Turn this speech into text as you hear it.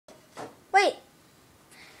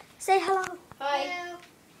Say hello. Hi. Hello.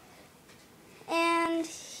 And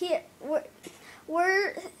here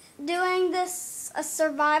we're doing this a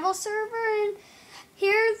survival server, and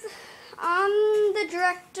here's I'm the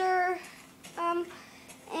director,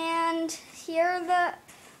 and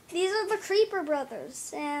these are the Creeper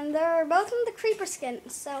brothers, and they're both in the Creeper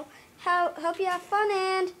skins. So hope you have fun,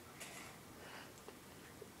 and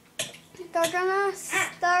they're gonna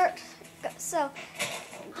start. So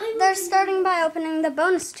they're starting by opening the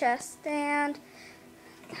bonus chest, and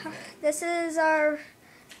this is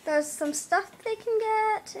there's some stuff they can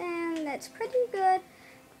get, and it's pretty good.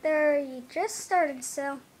 You just started,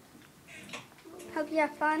 so hope you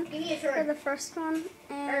have fun Give me a turn. for the first one.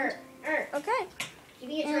 And okay, Give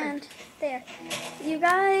me a turn. and there, you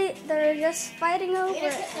guys, they're just fighting over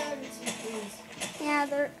it.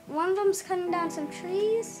 Yeah, one of them's cutting down some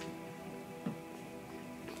trees,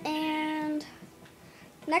 and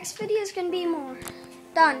next video is gonna be more.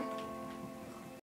 Done.